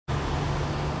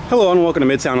Hello and welcome to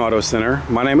Mid-Towne Auto Center.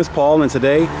 My name is Paul, and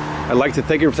today I'd like to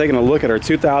thank you for taking a look at our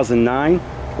 2009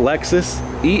 Lexus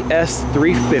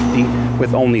ES350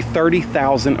 with only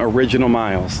 30,000 original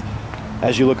miles.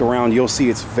 As you look around, you'll see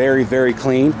it's very, very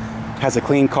clean. Has a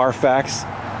clean Carfax,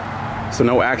 so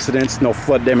no accidents, no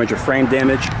flood damage or frame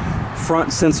damage. Front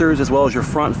sensors as well as your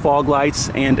front fog lights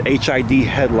and HID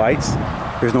headlights.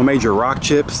 There's no major rock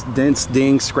chips, dents,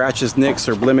 dings, scratches, nicks,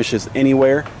 or blemishes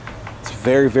anywhere. It's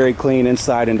very, very clean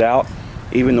inside and out.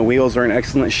 Even the wheels are in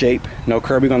excellent shape. No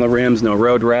curbing on the rims, no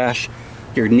road rash.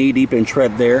 You're knee deep in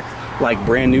tread there. Like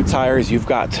brand new tires, you've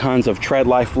got tons of tread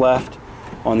life left.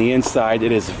 On the inside,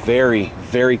 it is very,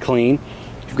 very clean.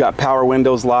 You've got power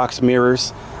windows, locks,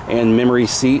 mirrors, and memory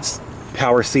seats.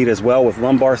 Power seat as well with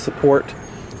lumbar support.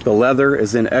 The leather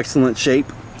is in excellent shape.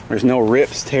 There's no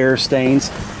rips, tears,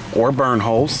 stains, or burn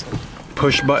holes.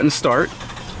 Push button start.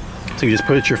 So you just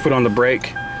put your foot on the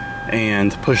brake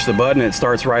and push the button. It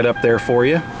starts right up there for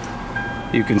you.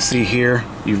 You can see here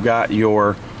you've got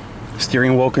your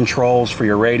steering wheel controls for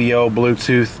your radio,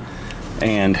 Bluetooth,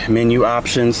 and menu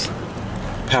options.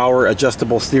 Power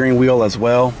adjustable steering wheel as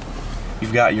well.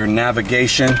 You've got your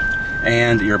navigation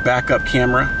and your backup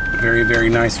camera. Very, very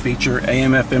nice feature.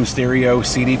 AM, FM stereo,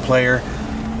 CD player.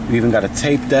 You've even got a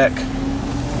tape deck.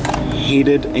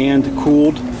 Heated and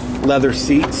cooled leather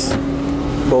seats,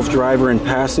 both driver and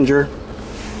passenger.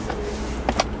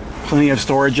 Plenty of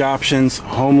storage options,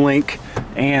 home link,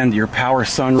 and your power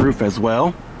sunroof as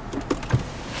well.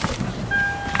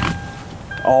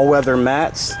 All-weather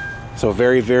mats, so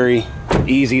very, very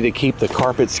easy to keep the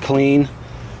carpets clean.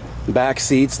 Back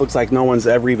seats, looks like no one's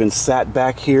ever even sat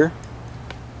back here.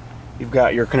 You've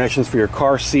got your connections for your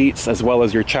car seats as well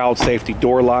as your child safety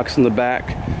door locks in the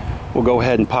back. We'll go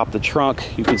ahead and pop the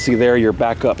trunk. You can see there your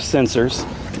backup sensors,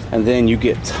 and then you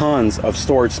get tons of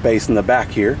storage space in the back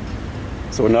here.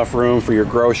 So enough room for your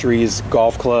groceries,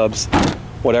 golf clubs,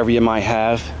 whatever you might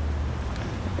have.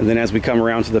 And then as we come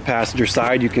around to the passenger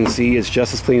side, you can see it's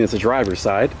just as clean as the driver's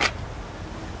side.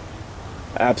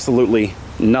 Absolutely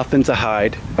nothing to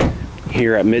hide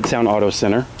here at Mid-Towne Auto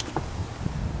Center.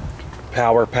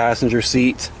 Power passenger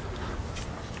seat.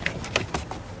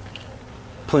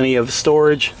 Plenty of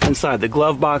storage inside the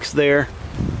glove box there.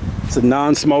 It's a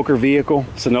non-smoker vehicle,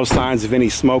 so no signs of any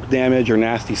smoke damage or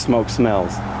nasty smoke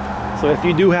smells. So if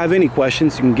you do have any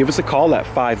questions, you can give us a call at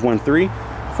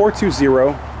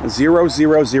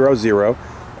 513-420-0000,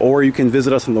 or you can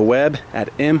visit us on the web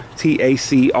at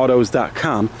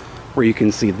mtacautos.com, where you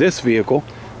can see this vehicle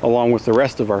along with the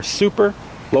rest of our super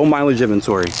low mileage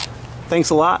inventory.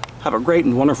 Thanks a lot. Have a great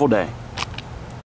and wonderful day.